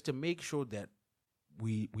just to make sure that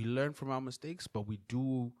we learn from our mistakes, but we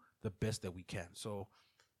do the best that we can. So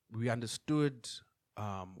we understood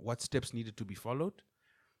what steps needed to be followed.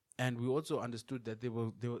 And we also understood that there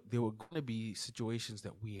were going to be situations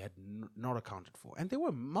that we had not accounted for. And there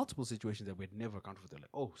were multiple situations that we had never accounted for. They're like,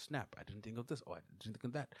 oh, snap, I didn't think of this. Oh, I didn't think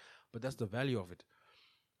of that. But that's the value of it.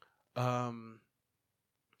 And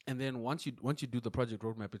then once you do the project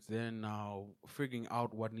roadmap, it's then now figuring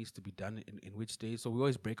out what needs to be done in which stage. So we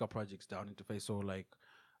always break our projects down into phase. So like,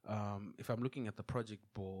 if I'm looking at the project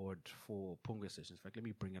board for Punga Sessions, in fact, let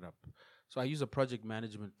me bring it up. So I use a project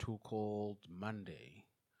management tool called Monday.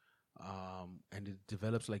 And it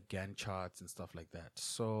develops like Gantt charts and stuff like that.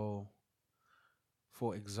 So,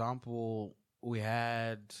 for example, we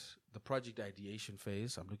had the project ideation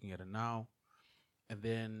phase. I'm looking at it now. And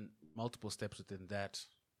then multiple steps within that.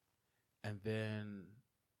 And then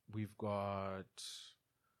we've got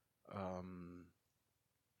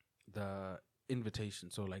the invitation.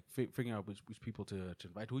 So like figuring out which people to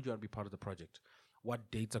invite. Who do you want to be part of the project? What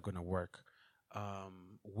dates are going to work?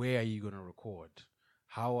 Where are you going to record?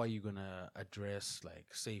 How are you going to address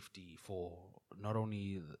like safety for not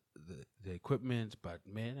only the equipment, but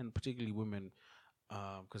men and particularly women?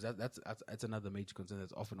 Because that's another major concern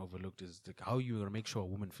that's often overlooked, is like how you going to make sure a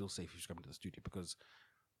woman feels safe if she's coming to the studio, because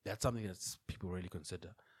that's something that people really consider.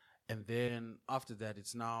 And then after that,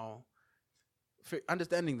 it's now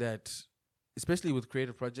understanding that, especially with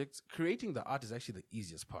creative projects, creating the art is actually the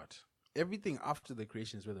easiest part. everything after the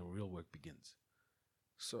creation is where the real work begins.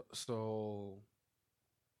 So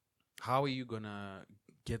how are you gonna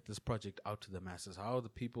get this project out to the masses? How are the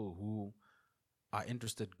people who are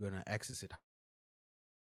interested gonna access it?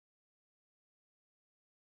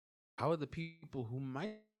 How are the people who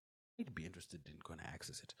might be interested in gonna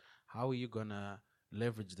access it? How are you gonna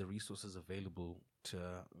leverage the resources available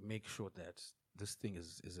to make sure that this thing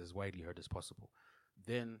is as widely heard as possible?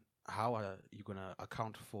 Then how are you gonna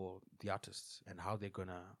account for the artists and how they're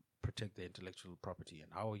gonna protect their intellectual property,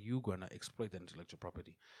 and how are you gonna exploit that intellectual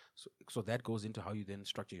property? So that goes into how you then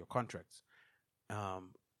structure your contracts.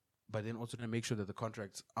 But then also to make sure that the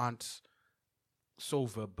contracts aren't so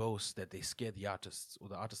verbose that they scare the artists, or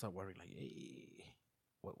the artists are worrying like, hey,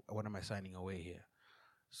 what am I signing away here?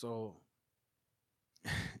 So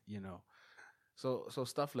so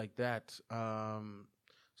stuff like that.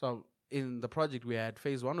 So in the project we had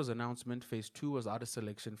phase 1 was announcement, phase 2 was artist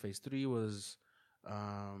selection, phase 3 was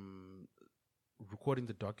recording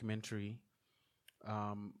the documentary,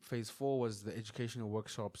 phase 4 was the educational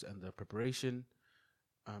workshops and the preparation,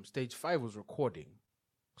 stage 5 was recording.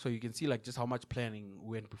 So you can see like just how much planning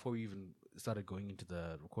went before we even started going into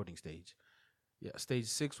the recording stage. Yeah, stage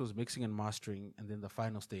 6 was mixing and mastering, and then the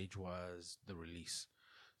final stage was the release.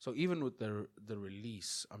 So even with the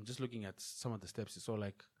release, I'm just looking at some of the steps. So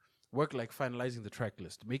like work like finalizing the track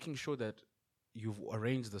list, making sure that you've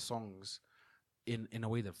arranged the songs in a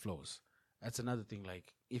way that flows. That's another thing.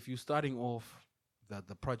 Like if you're starting off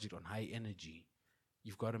the project on high energy,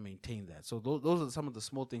 you've got to maintain that. So those are some of the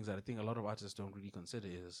small things that I think a lot of artists don't really consider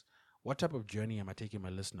is what type of journey am I taking my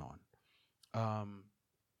listener on?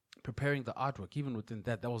 Preparing the artwork, even within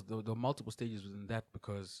that was there were multiple stages within that,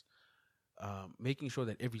 because making sure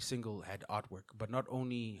that every single had artwork, but not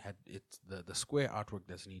only had it the square artwork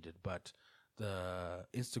that's needed, but the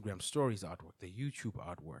Instagram stories artwork, the YouTube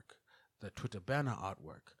artwork, the Twitter banner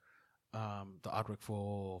artwork, the artwork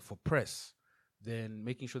for press, then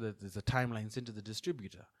making sure that there's a timeline sent to the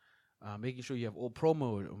distributor, making sure you have all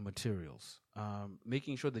promo materials,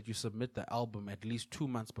 making sure that you submit the album at least 2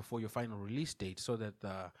 months before your final release date so that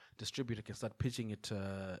the distributor can start pitching it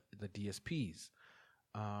to the DSPs,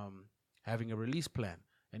 having a release plan.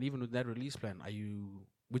 And even with that release plan,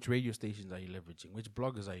 which radio stations are you leveraging? Which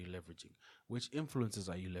bloggers are you leveraging? Which influencers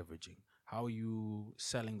are you leveraging? How are you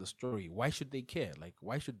selling the story? Why should they care? Like,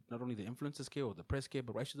 why should not only the influencers care or the press care,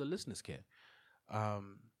 but why should the listeners care?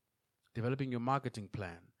 Developing your marketing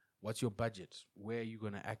plan. What's your budget? Where are you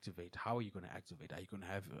going to activate? How are you going to activate? Are you going to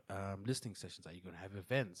have listening sessions? Are you going to have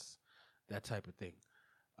events? That type of thing.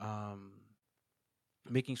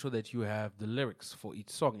 Making sure that you have the lyrics for each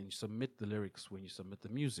song and you submit the lyrics when you submit the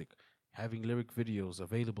music. Having lyric videos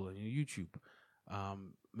available on your YouTube.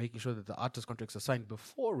 Making sure that the artist contracts are signed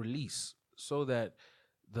before release, so that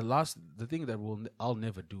the thing that I'll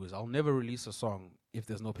never do is I'll never release a song if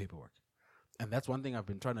there's no paperwork. And that's one thing I've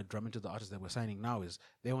been trying to drum into the artists that we're signing now is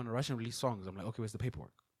they want to rush and release songs. I'm like, okay, where's the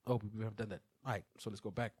paperwork? Oh, we have done that. All right, so let's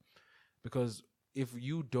go back. Because if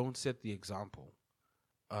you don't set the example,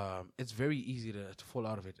 it's very easy to fall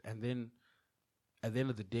out of it. And then at the end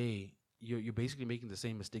of the day, you're basically making the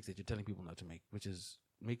same mistakes that you're telling people not to make, which is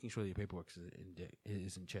making sure that your paperwork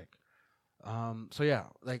is in check. So yeah,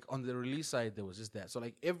 like on the release side, there was just that. So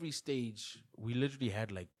like every stage, we literally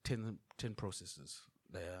had like 10 processes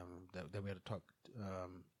that we had to talk,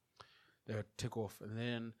 that had to tick off. And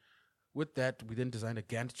then with that, we then designed a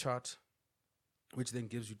Gantt chart, which then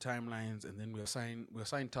gives you timelines, and then we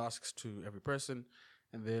assign tasks to every person,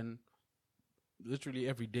 and then literally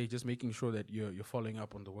every day just making sure that you're following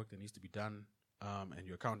up on the work that needs to be done, and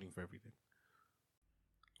you're accounting for everything.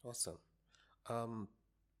 Awesome.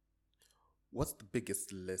 What's the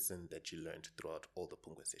biggest lesson that you learned throughout all the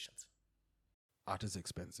Pungwe sessions? Art is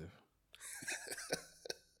expensive.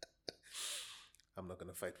 I'm not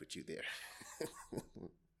going to fight with you there.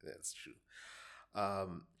 That's true.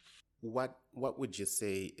 What would you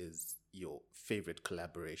say is your favorite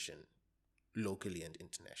collaboration locally and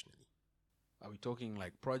internationally? Are we talking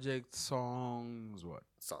like projects, songs, what?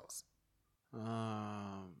 Songs.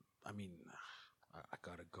 I mean, I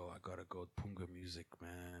gotta go with Punga music,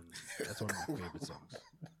 man. That's one of my favorite songs.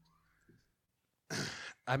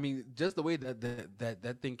 I mean, just the way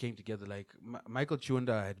that thing came together. Like Michael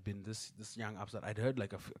Chiunda had been this young upstart. I'd heard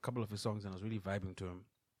like a couple of his songs and I was really vibing to him.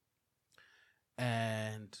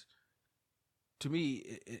 And to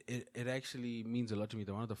me, it actually means a lot to me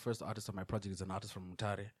that one of the first artists on my project is an artist from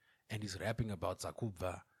Mutare, and he's rapping about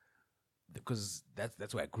Zakubva, because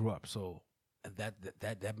that's where I grew up. So and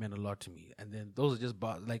that meant a lot to me. And then those are just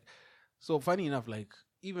bars. Like, so funny enough, like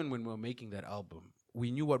even when we were making that album,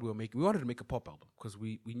 we knew what we were making. We wanted to make a pop album because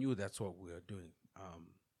we knew that's what we were doing.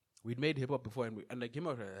 We'd made hip hop before, and like hip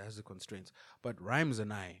hop has the constraints, but Rhymes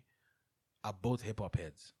and I are both hip hop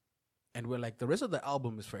heads, and we're like, the rest of the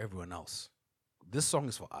album is for everyone else. This song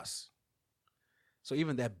is for us. So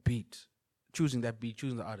even that beat, choosing the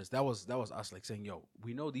artist, that was us like saying, yo,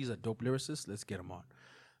 we know these are dope lyricists, let's get them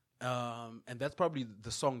on. And that's probably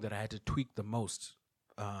the song that I had to tweak the most,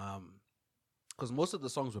 because most of the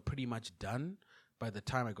songs were pretty much done by the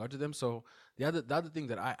time I got to them. So the other thing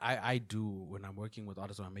that I do when I'm working with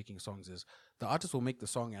artists or I'm making songs is the artist will make the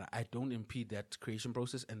song and I don't impede that creation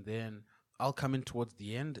process, and then I'll come in towards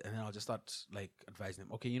the end and then I'll just start like advising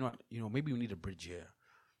them, okay, you know what, maybe we need a bridge here.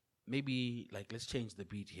 Maybe like let's change the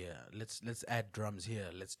beat here. Let's add drums here.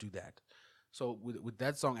 Let's do that. So with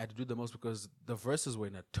that song, I had to do the most because the verses were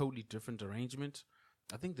in a totally different arrangement.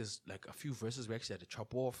 I think there's like a few verses we actually had to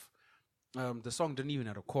chop off. The song didn't even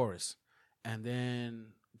have a chorus, and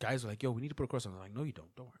then guys were like, "Yo, we need to put a chorus on." I'm like, "No, you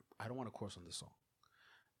don't. Don't worry. I don't want a chorus on this song."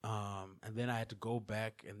 And then I had to go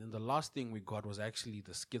back, and then the last thing we got was actually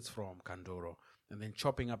the skits from Kandoro, and then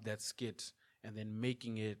chopping up that skit and then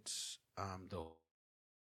making it the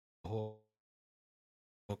hook,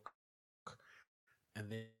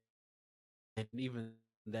 and then and even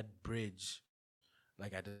that bridge,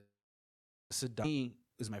 like I had to sit down,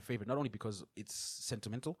 is my favorite. Not only because it's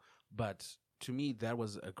sentimental, but to me that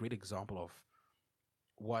was a great example of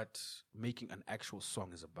what making an actual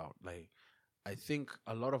song is about. Like, I think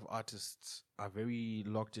a lot of artists are very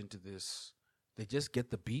locked into this. They just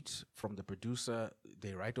get the beat from the producer.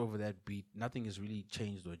 They write over that beat. Nothing is really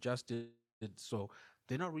changed or adjusted. So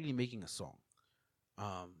they're not really making a song.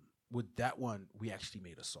 With that one, we actually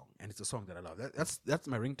made a song, and it's a song that I love. That's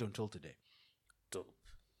my ringtone till today. Dope.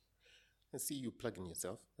 I see you plugging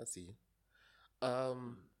yourself. I see you.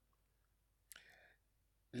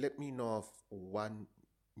 Let me know of one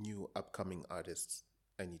new upcoming artist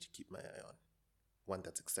I need to keep my eye on. One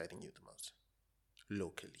that's exciting you the most,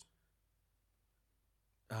 locally.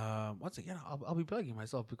 Once again, I'll be plugging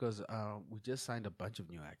myself because we just signed a bunch of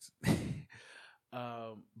new acts.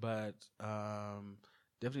 But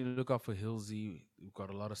definitely look out for Hilsey. We've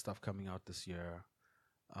got a lot of stuff coming out this year.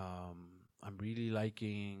 I'm really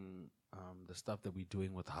liking the stuff that we're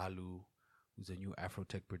doing with Halu, who's a new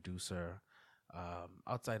Afrotech producer.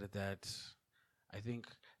 Outside of that, I think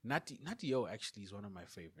Natty O actually is one of my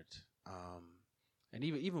favorite. And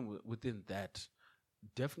even within that,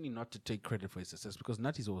 definitely not to take credit for his success, because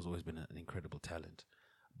Natty's always been an incredible talent,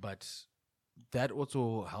 but that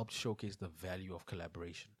also helped showcase the value of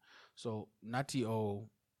collaboration. So Natty O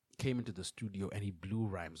came into the studio and he blew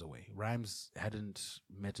Rhymes away. Rhymes hadn't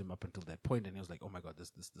met him up until that point, and he was like, "Oh my god,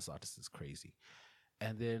 this artist is crazy."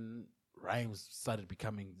 And then Rhymes started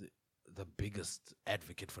becoming the biggest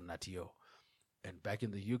advocate for Natty O. And back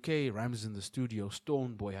in the UK, Rhymes is in the studio.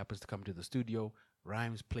 Stone Boy happens to come to the studio.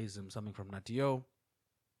 Rhymes plays him something from Natty O.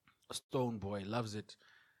 Stone Boy loves it.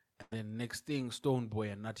 And then next thing, Stone Boy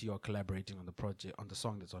and Natty O are collaborating on the project, on the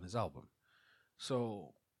song that's on his album.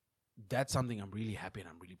 So that's something I'm really happy and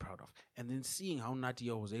I'm really proud of. And then seeing how Natty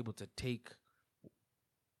O was able to take,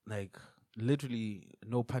 like, literally,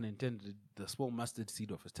 no pun intended, the small mustard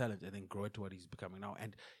seed of his talent and then grow it to what he's becoming now.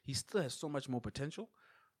 And he still has so much more potential,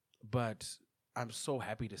 but I'm so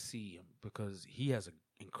happy to see him because he has an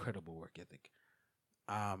incredible work ethic.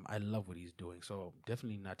 I love what he's doing. So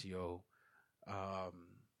definitely Natty O.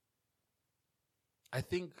 I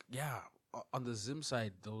think, yeah, on the Zim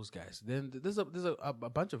side, those guys. Then there's a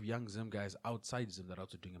bunch of young Zim guys outside Zim that are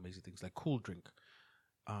also doing amazing things, like Cool Drink.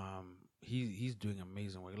 He's doing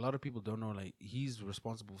amazing work. A lot of people don't know, like, he's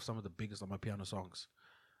responsible for some of the biggest Amapiano songs.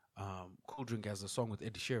 Cool Drink has a song with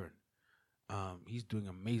Ed Sheeran. He's doing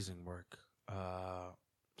amazing work.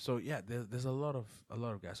 So yeah, there's a lot of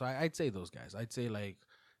guys. So I'd say those guys. I'd say like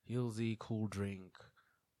Hilsey, Cool Drink,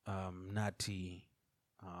 Natty,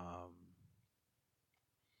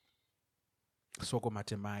 Soko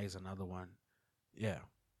Matemai is another one. Yeah.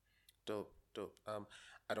 Dope.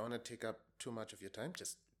 I don't want to take up too much of your time.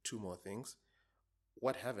 Just two more things.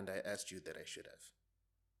 What haven't I asked you that I should have?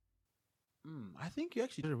 I think you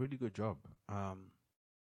actually did a really good job.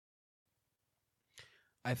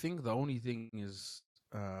 I think the only thing is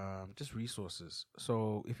just resources.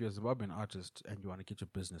 So if you're a Zimbabwean artist and you want to get your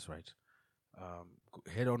business right,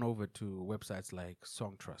 head on over to websites like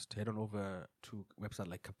Songtrust. Head on over to a website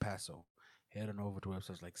like Capasso. Head on over to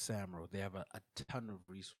websites like Samro. They have a ton of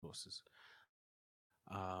resources.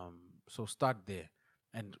 So start there.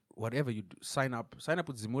 And whatever you do, sign up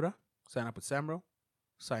with Zimura, sign up with Samro,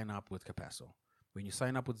 sign up with Capasso. When you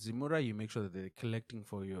sign up with Zimura, you make sure that they're collecting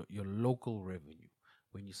for your local revenue.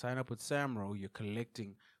 When you sign up with Samro, you're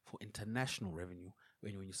collecting for international revenue.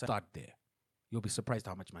 When you start there, you'll be surprised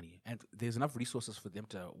how much money. And there's enough resources for them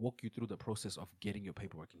to walk you through the process of getting your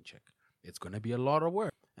paperwork in check. It's going to be a lot of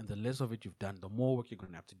work. And the less of it you've done, the more work you're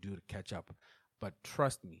going to have to do to catch up. But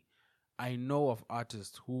trust me, I know of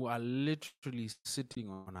artists who are literally sitting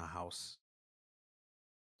on a house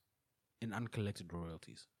in uncollected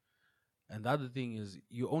royalties. And the other thing is,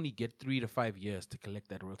 you only get 3 to 5 years to collect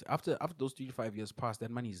that royalty. After those 3 to 5 years pass, that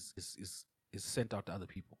money is sent out to other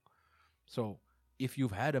people. So if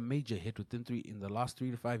you've had a major hit in the last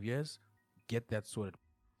 3 to 5 years, get that sorted.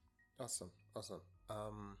 Awesome.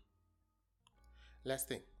 Last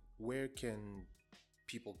thing, where can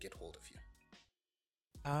people get hold of you?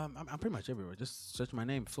 I'm pretty much everywhere. Just search my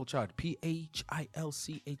name, Phil Chard, PHILCHARD.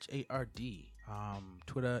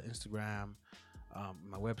 Twitter, Instagram,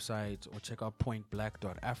 my website, or check out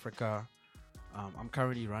pointblack.africa. I'm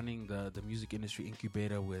currently running the music industry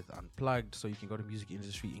incubator with Unplugged, so you can go to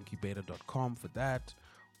musicindustryincubator.com for that,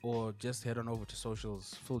 or just head on over to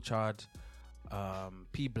socials, Phil Chard,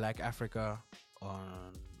 P Black Africa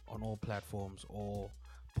on all platforms, or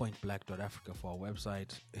pointblack.africa for our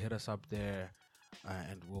website. Hit us up there,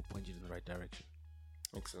 and we'll point you in the right direction.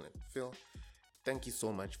 Excellent. Phil, thank you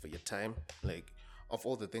so much for your time. Of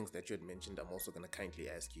all the things that you had mentioned, I'm also going to kindly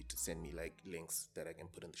ask you to send me links that I can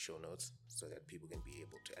put in the show notes so that people can be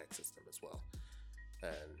able to access them as well.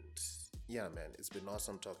 And yeah, man, it's been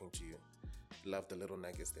awesome talking to you. Love the little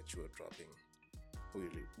nuggets that you were dropping.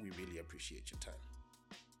 We really appreciate your time.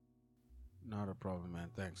 Not a problem, man.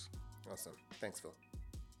 Thanks. Awesome. Thanks, Phil.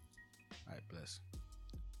 All right, bless.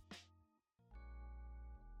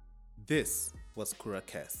 This was Kura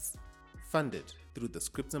Casts, funded through the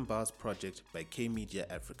Scripts and Bars project by K Media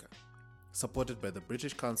Africa, supported by the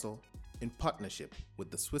British Council in partnership with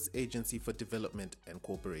the Swiss Agency for Development and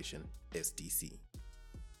Cooperation, SDC.